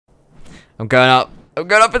I'm going up. I'm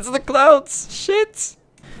going up into the clouds. Shit.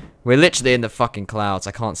 We're literally in the fucking clouds.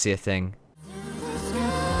 I can't see a thing.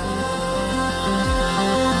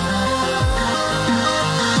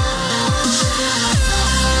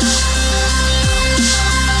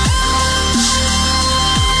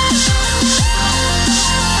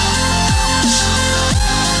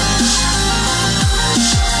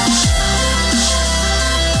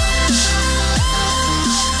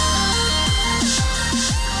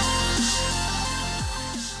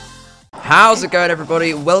 How's it going,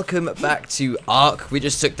 everybody? Welcome back to Ark. We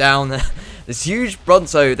just took down this huge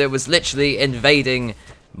Bronto that was literally invading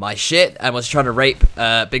my shit and was trying to rape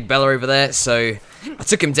Big Bella over there, so I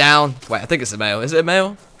took him down. Wait, I think it's a male. Is it a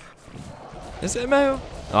male? Is it a male?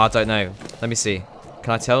 Oh, I don't know. Let me see.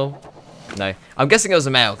 Can I tell? No. I'm guessing it was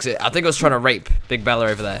a male, because I think it was trying to rape Big Bella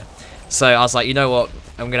over there. So I was like, you know what?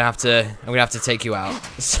 I'm gonna have to take you out.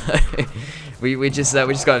 So we just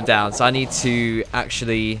got him down. So I need to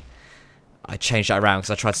actually... I changed that around because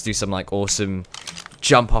I tried to do some like awesome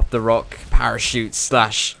jump off the rock parachute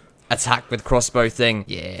slash attack with crossbow thing.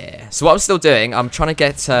 Yeah. So what I'm still doing, I'm trying to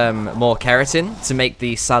get more keratin to make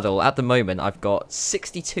the saddle. At the moment, I've got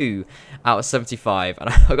 62 out of 75, and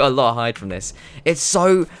I've got a lot of hide from this. It's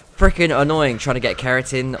so freaking annoying trying to get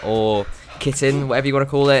keratin or kitten, whatever you want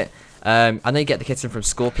to call it. I know you get the kitten from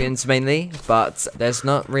scorpions mainly, but there's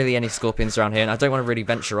not really any scorpions around here, and I don't want to really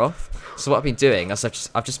venture off. So what I've been doing is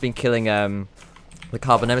I've just been killing the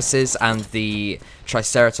carbonemesis and the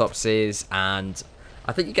triceratopses, and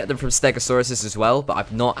I think you get them from stegosauruses as well, but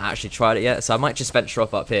I've not actually tried it yet. So I might just venture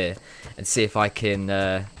off up here and see if I can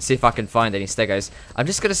find any stegos. I'm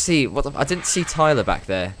just gonna see what I didn't see Tyler back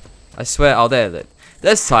there. I swear. Oh,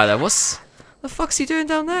 there's Tyler. What the fuck's he doing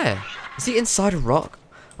down there? Is he inside a rock?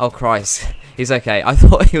 Oh Christ, he's okay. I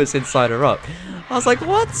thought he was inside a rock. I was like,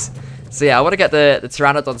 what? So yeah, I want to get the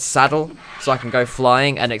Pteranodon saddle so I can go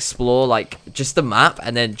flying and explore like just the map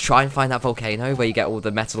and then try and find that volcano where you get all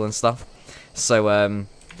the metal and stuff. So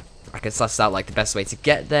I can suss out like the best way to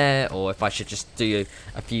get there, or if I should just do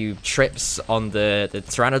a few trips on the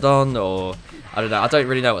Pteranodon, or I don't know. I don't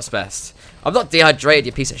really know what's best. I'm not dehydrated,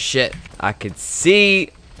 you piece of shit. I can see.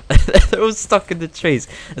 They're all stuck in the trees.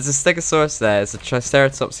 There's a Stegosaurus there, there's a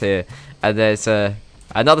Triceratops here, and there's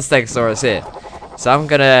another Stegosaurus here. So I'm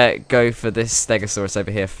gonna go for this Stegosaurus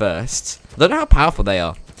over here first. I don't know how powerful they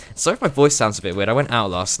are. Sorry if my voice sounds a bit weird. I went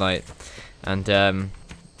out last night, and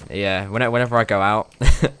yeah, whenever I go out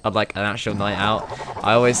on like an actual night out,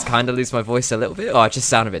 I always kind of lose my voice a little bit, or I just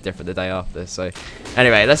sound a bit different the day after. So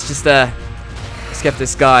anyway, let's give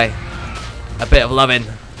this guy a bit of loving.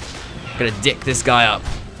 I'm gonna dick this guy up.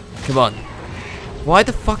 Come on. Why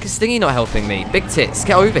the fuck is Stingy not helping me? Big tits,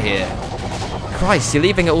 get over here. Christ, you're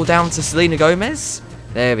leaving it all down to Selena Gomez?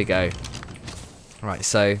 There we go. Right,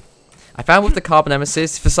 so I found with the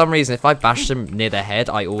carbonemesis, for some reason, if I bash them near their head,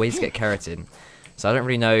 I always get keratin. So I don't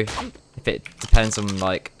really know if it depends on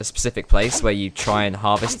like a specific place where you try and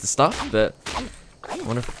harvest the stuff, but I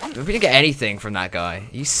wonder if we didn't get anything from that guy.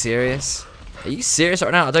 Are you serious? Are you serious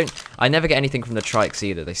right now? I never get anything from the trikes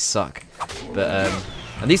either. They suck. But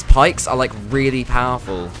and these pikes are like really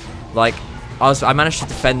powerful. Like I managed to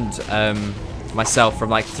defend myself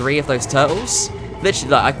from like 3 of those turtles.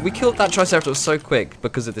 Literally, like we killed that Triceratops so quick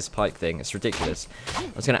because of this pike thing. It's ridiculous.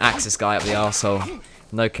 I was gonna axe this guy up the arsehole.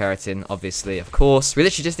 No keratin, obviously, of course. We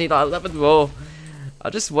literally just need like 11 more.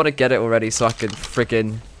 I just want to get it already so I can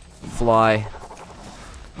freaking fly.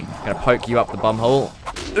 I'm gonna poke you up the bumhole.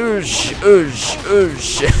 Oosh, oosh,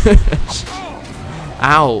 oosh.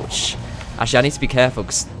 Ouch. Actually, I need to be careful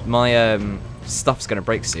because my stuff's gonna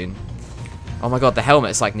break soon. Oh my god, the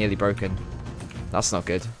helmet's like nearly broken. That's not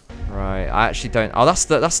good. Right, I actually don't. Oh, that's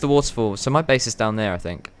the waterfall. So my base is down there, I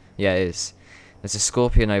think. Yeah, it is. There's a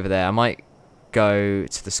scorpion over there. I might go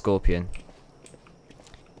to the scorpion.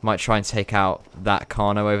 Might try and take out that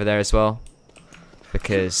Carno over there as well,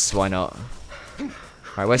 because why not?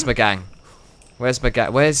 Right, where's my gang? Where's my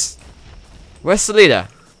gang? Where's Selena?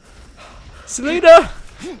 Selena!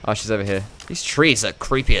 Oh, she's over here. These trees are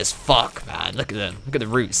creepy as fuck, man. Look at them. Look at the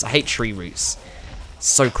roots. I hate tree roots.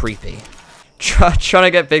 So creepy. Trying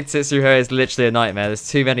to get big tits through here is literally a nightmare. There's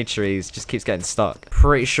too many trees. Just keeps getting stuck.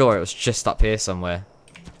 Pretty sure it was just up here somewhere.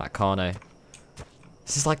 That Carno.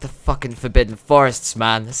 This is like the fucking Forbidden Forests,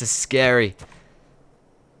 man. This is scary.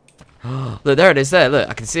 Look, there it is there. Look,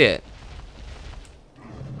 I can see it.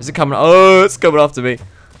 Is it coming? Oh, it's coming after me.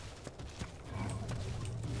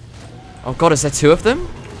 Oh god, is there 2 of them?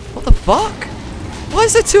 What the fuck? Why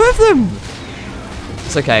is there 2 of them?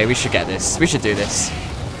 It's okay, we should get this. We should do this.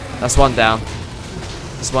 That's 1 down.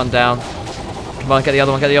 That's 1 down. Come on, get the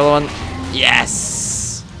other one, get the other one.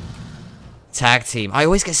 Yes! Tag team. I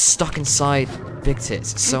always get stuck inside big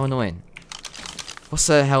tits. It's so annoying. What's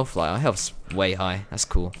their health like? Our health's way high. That's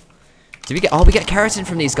cool. Do we get... Oh, we get keratin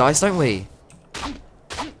from these guys, don't we?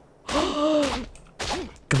 Come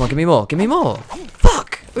on, give me more. Give me more.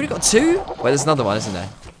 Fuck. We already got 2? Wait, there's another one, isn't there?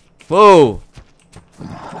 Whoa.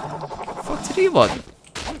 What did he want?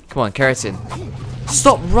 Come on, keratin.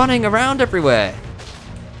 Stop running around everywhere.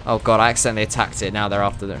 Oh, God, I accidentally attacked it. Now they're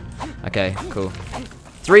after them. Okay, cool.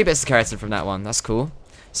 3 bits of keratin from that one. That's cool.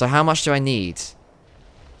 So how much do I need?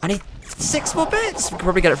 I need 6 more bits. We can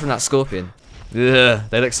probably get it from that scorpion. Ugh,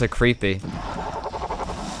 they look so creepy.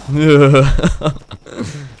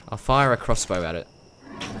 I'll fire a crossbow at it.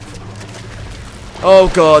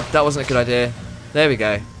 Oh god, that wasn't a good idea. There we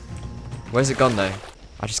go. Where's it gone though?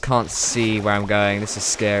 I just can't see where I'm going. This is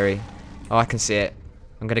scary. Oh, I can see it.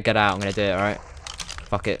 I'm gonna get out. I'm gonna do it, alright?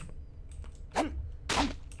 Fuck it.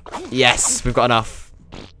 Yes, we've got enough.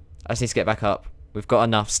 I just need to get back up. We've got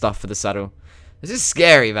enough stuff for the saddle. This is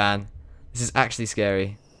scary, man. This is actually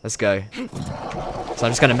scary. Let's go. So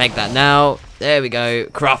I'm just gonna make that now. There we go.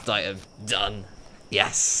 Craft item. Done.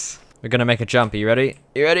 Yes. We're gonna make a jump. Are you ready?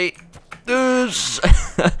 You ready?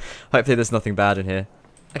 Hopefully there's nothing bad in here.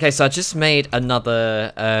 Okay, so I just made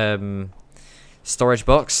another storage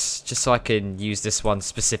box just so I can use this one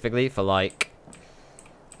specifically for like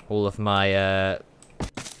all of my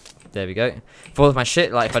there we go. For all of my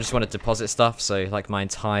shit, like if I just want to deposit stuff, so like my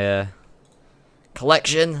entire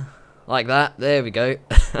collection like that. There we go.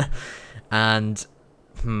 And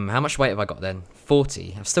how much weight have I got then?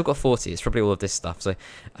 40. I've still got 40. It's probably all of this stuff, so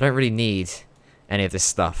I don't really need any of this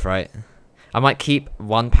stuff, right? I might keep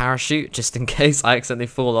 1 parachute just in case I accidentally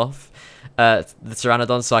fall off the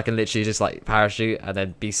Pteranodon, so I can literally just like parachute and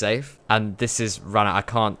then be safe. And this is run out. I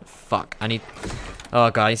can't. Fuck. I need. Oh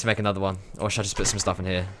god, I need to make another one. Or should I just put some stuff in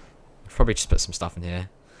here? Probably just put some stuff in here,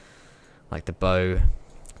 like the bow,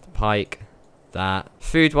 the pike, that.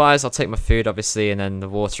 Food-wise, I'll take my food obviously, and then the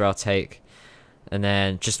water I'll take, and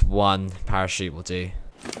then just 1 parachute will do.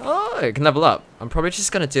 Oh, it can level up. I'm probably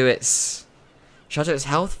just gonna do its. Should I do its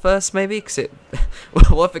health first, maybe? Because it...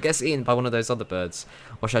 what if it gets eaten by one of those other birds?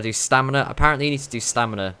 Or should I do stamina? Apparently you need to do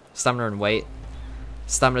stamina. Stamina and weight.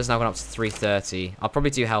 Stamina's now gone up to 330. I'll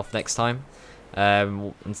probably do health next time.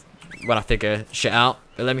 When I figure shit out.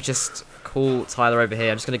 But let me just call Tyler over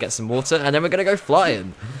here. I'm just going to get some water. And then we're going to go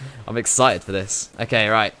flying. I'm excited for this. Okay,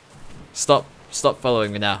 right. Stop. Stop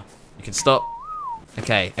following me now. You can stop.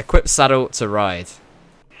 Okay. Equip saddle to ride.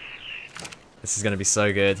 This is going to be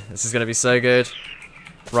so good. This is going to be so good.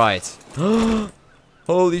 Right.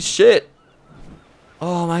 Holy shit.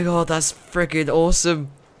 Oh my god, that's freaking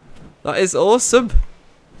awesome. That is awesome.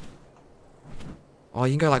 Oh,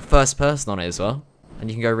 you can go like first person on it as well. And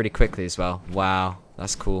you can go really quickly as well. Wow,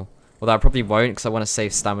 that's cool. Although I probably won't because I want to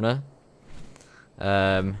save stamina.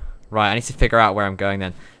 Right, I need to figure out where I'm going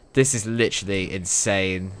then. This is literally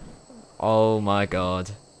insane. Oh my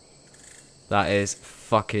god. That is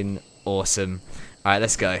fucking awesome. Alright,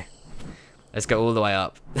 let's go. Let's go all the way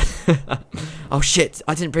up. Oh shit,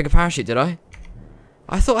 I didn't bring a parachute, did I?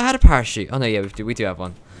 I thought I had a parachute. Oh no, yeah, we do have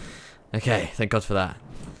one. Okay, thank god for that.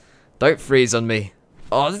 Don't freeze on me.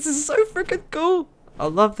 Oh, this is so freaking cool. I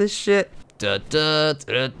love this shit. The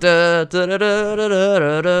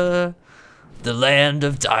land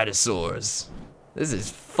of dinosaurs. This is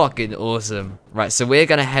fucking awesome. Right, so we're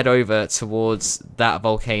gonna head over towards that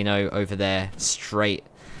volcano over there, straight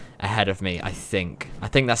ahead of me, I think. I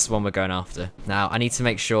think that's the one we're going after. Now, I need to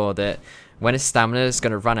make sure that when his stamina is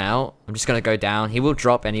going to run out, I'm just going to go down. He will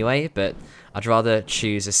drop anyway, but I'd rather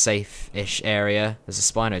choose a safe-ish area. There's a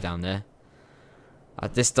Spino down there.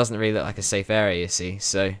 This doesn't really look like a safe area, you see,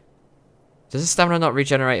 so... Does the stamina not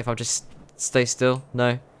regenerate if I just stay still?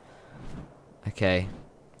 No? Okay.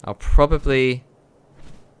 I'll probably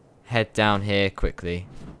head down here quickly.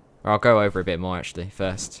 Or I'll go over a bit more, actually,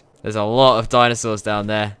 first. There's a lot of dinosaurs down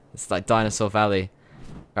there. It's like Dinosaur Valley.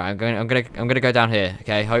 Right, I'm gonna go down here.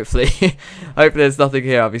 Okay, hopefully, hopefully there's nothing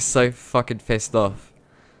here. I'll be so fucking pissed off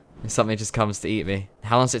if something just comes to eat me.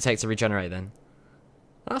 How long does it take to regenerate then?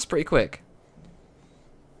 That's pretty quick.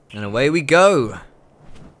 And away we go.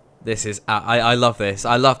 This is I love this.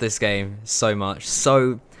 I love this game so much.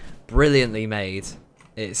 So brilliantly made.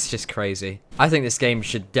 It's just crazy. I think this game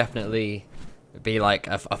should definitely be like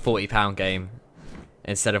a £40 game.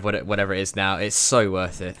 Instead of whatever it is now. It's so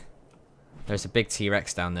worth it. There's a big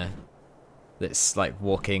T-Rex down there. That's like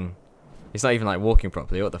walking. It's not even like walking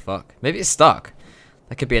properly. What the fuck? Maybe it's stuck.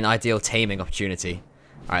 That could be an ideal taming opportunity.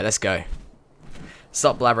 Alright, let's go.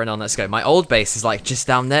 Stop blabbering on, let's go. My old base is like just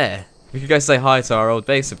down there. We could go say hi to our old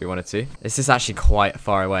base if we wanted to. This is actually quite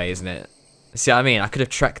far away, isn't it? See what I mean? I could have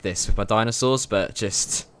trekked this with my dinosaurs, but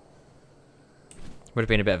just would have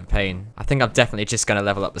been a bit of a pain. I think I'm definitely just going to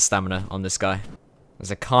level up the stamina on this guy.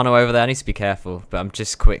 There's a Kano over there. I need to be careful, but I'm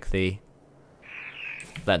just quickly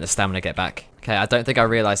letting the stamina get back. Okay, I don't think I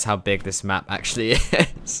realized how big this map actually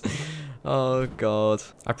is. Oh, God.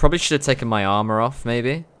 I probably should have taken my armor off,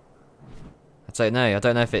 maybe. I don't know. I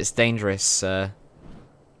don't know if it's dangerous over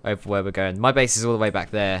where we're going. My base is all the way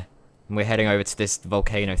back there. And we're heading over to this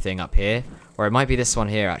volcano thing up here. Or it might be this one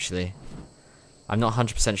here, actually. I'm not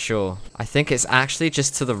 100% sure. I think it's actually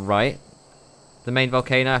just to the right. The main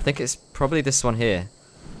volcano. I think it's probably this one here.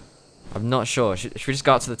 I'm not sure. Should we just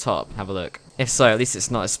go up to the top? Have a look. If so, at least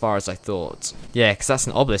it's not as far as I thought. Yeah, because that's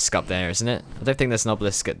an obelisk up there, isn't it? I don't think there's an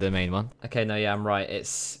obelisk at the main one. Okay, no, yeah, I'm right.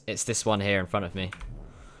 It's this one here in front of me.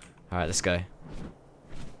 Alright, let's go.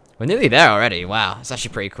 We're nearly there already. Wow, it's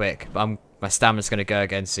actually pretty quick. But my stamina's going to go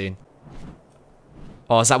again soon.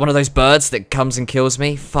 Oh, is that one of those birds that comes and kills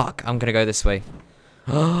me? Fuck, I'm going to go this way.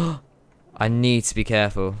 I need to be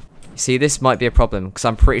careful. See, this might be a problem, because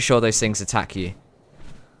I'm pretty sure those things attack you.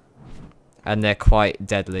 And they're quite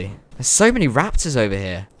deadly. There's so many raptors over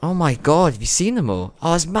here. Oh my god, have you seen them all? Oh,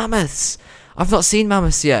 there's mammoths. I've not seen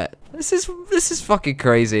mammoths yet. This is fucking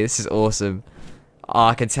crazy. This is awesome. Oh,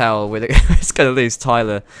 I can tell we're just going to lose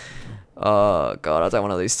Tyler. Oh god, I don't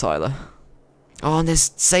want to lose Tyler. Oh, and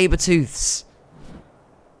there's saber-tooths.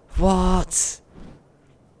 What?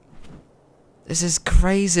 This is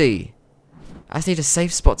crazy. I just need a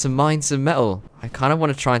safe spot to mine some metal. I kind of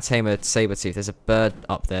want to try and tame a saber-tooth. There's a bird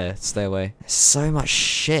up there. Stay away. There's so much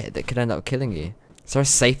shit that could end up killing you. Is there a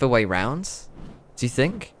safer way round? Do you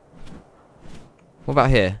think? What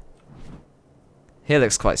about here? Here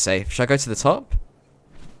looks quite safe. Should I go to the top?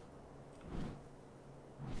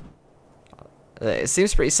 It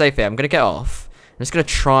seems pretty safe here. I'm going to get off. I'm just going to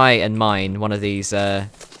try and mine one of these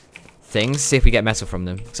things. See if we get metal from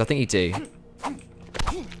them. Because I think you do.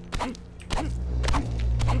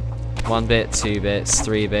 1 bit, 2 bits,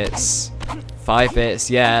 3 bits, 5 bits.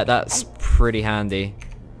 Yeah, that's pretty handy.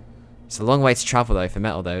 It's a long way to travel though for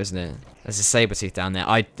metal though, isn't it? There's a saber-tooth down there.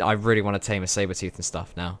 I really want to tame a saber-tooth and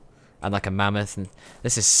stuff now. And like a mammoth. And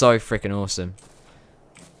this is so freaking awesome.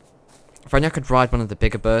 If only I could ride one of the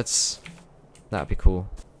bigger birds. That would be cool.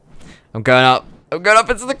 I'm going up. I'm going up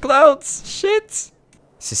into the clouds. Shit.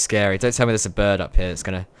 This is scary. Don't tell me there's a bird up here that's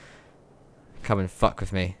going to come and fuck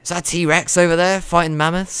with me. Is that a T-Rex over there fighting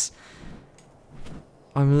mammoths?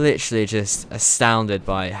 I'm literally just astounded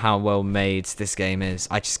by how well made this game is.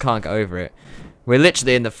 I just can't get over it. We're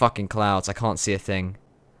literally in the fucking clouds. I can't see a thing.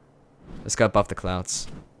 Let's go above the clouds.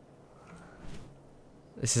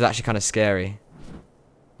 This is actually kind of scary.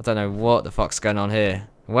 I don't know what the fuck's going on here.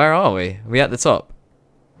 Where are we? Are we at the top?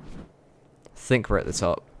 I think we're at the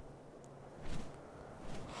top.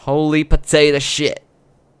 Holy potato shit.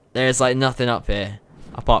 There's like nothing up here.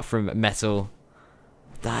 Apart from metal.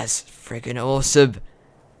 That's freaking awesome.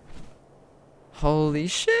 Holy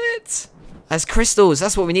shit. That's crystals.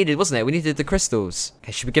 That's what we needed, wasn't it? We needed the crystals.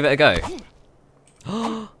 Okay, should we give it a go?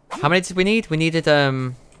 How many did we need? We needed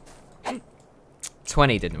 20,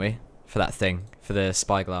 didn't we? For that thing. For the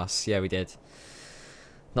spyglass. Yeah, we did.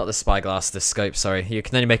 Not the spyglass, the scope, sorry. You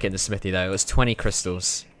can only make it in the smithy though. It was 20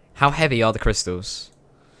 crystals. How heavy are the crystals?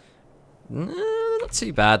 Not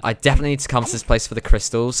too bad. I definitely need to come to this place for the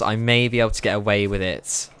crystals. I may be able to get away with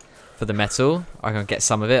it for the metal. I'm going to get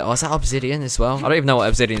some of it. Oh, is that obsidian as well? I don't even know what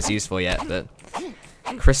obsidian is used for yet, but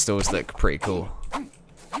crystals look pretty cool.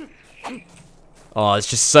 Oh, there's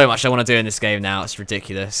just so much I want to do in this game now. It's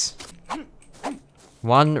ridiculous.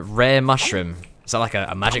 1 rare mushroom. Is that like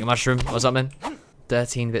a magic mushroom or something?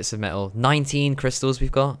 13 bits of metal. 19 crystals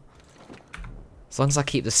we've got. As long as I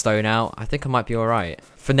keep the stone out, I think I might be alright.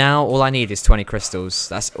 For now, all I need is 20 crystals.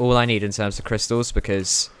 That's all I need in terms of crystals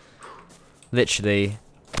because literally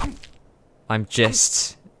I'm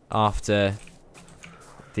just after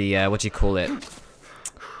the, what do you call it?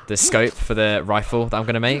 The scope for the rifle that I'm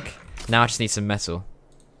going to make. Now I just need some metal.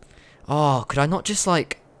 Oh, could I not just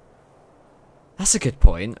like... That's a good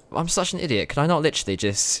point. I'm such an idiot. Could I not literally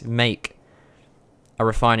just make a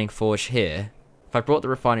refining forge here? If I brought the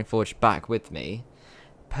refining forge back with me,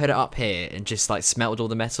 put it up here and just like smelted all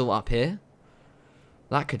the metal up here,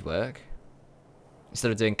 that could work.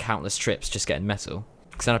 Instead of doing countless trips just getting metal.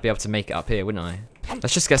 Because then I'd be able to make it up here, wouldn't I?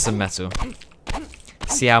 Let's just get some metal.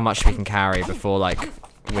 See how much we can carry before like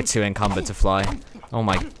we're too encumbered to fly. Oh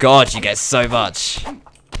my god, you get so much.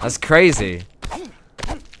 That's crazy.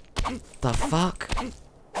 The fuck?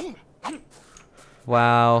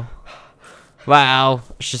 Wow. Wow.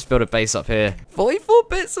 Let's just build a base up here. 44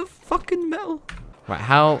 bits of fucking metal. Right,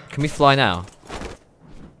 how can we fly now?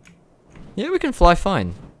 Yeah, we can fly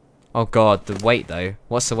fine. Oh god, the weight though.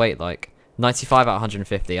 What's the weight like? 95 out of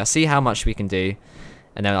 150. I'll see how much we can do,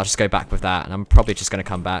 and then I'll just go back with that, and I'm probably just going to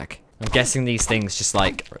come back. I'm guessing these things just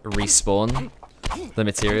like respawn the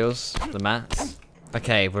materials, the mats.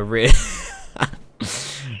 Okay, we're really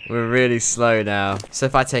we're really slow now. So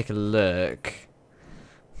if I take a look,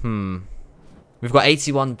 we've got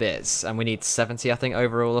 81 bits, and we need 70, I think,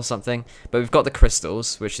 overall or something. But we've got the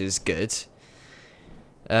crystals, which is good.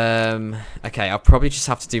 Okay, I'll probably just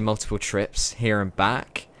have to do multiple trips here and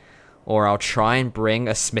back, or I'll try and bring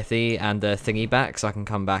a smithy and a thingy back so I can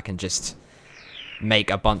come back and just make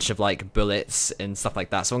a bunch of like bullets and stuff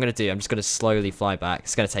like that. So what I'm I'm just gonna slowly fly back.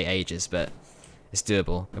 It's gonna take ages, but it's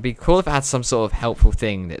doable. It'd be cool if it had some sort of helpful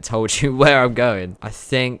thing that told you where I'm going. I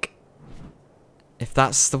think if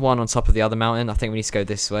that's the one on top of the other mountain, I think we need to go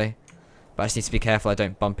this way. But I just need to be careful I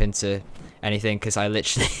don't bump into anything, because I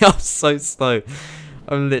literally I'm so slow.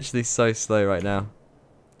 I'm literally so slow right now.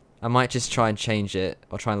 I might just try and change it,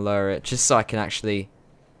 or try and lower it, just so I can actually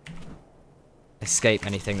escape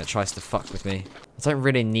anything that tries to fuck with me. I don't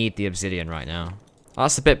really need the obsidian right now. Oh,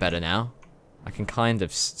 that's a bit better now. I can kind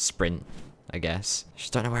of sprint, I guess.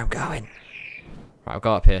 Just don't know where I'm going. Right, I'll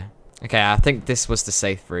go up here. Okay, I think this was the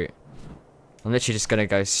safe route. I'm literally just gonna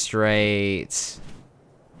go straight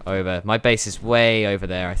over. My base is way over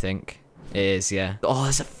there, I think. It is, yeah. Oh,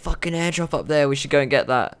 there's a fucking airdrop up there. We should go and get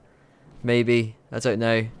that. Maybe. I don't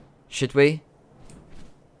know. Should we?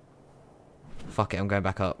 Fuck it, I'm going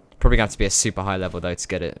back up. Probably going to have to be a super high level, though, to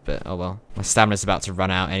get it. But, oh well. My stamina's about to run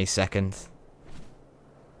out any second.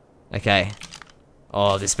 Okay.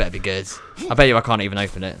 Oh, this better be good. I bet you I can't even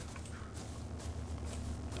open it.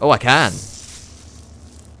 Oh, I can.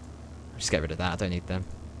 Just get rid of that. I don't need them.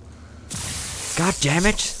 God damn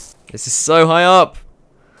it. This is so high up.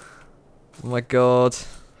 Oh my god.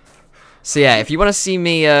 So yeah, if you want to see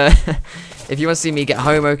me, if you want to see me get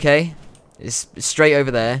home, okay, it's straight over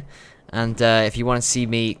there. And if you want to see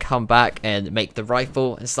me come back and make the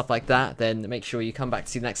rifle and stuff like that, then make sure you come back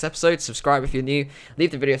to see the next episode. Subscribe if you're new. Leave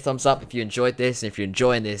the video a thumbs up if you enjoyed this, and if you're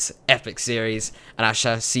enjoying this epic series. And I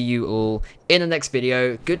shall see you all in the next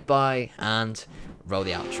video. Goodbye, and roll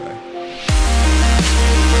the outro.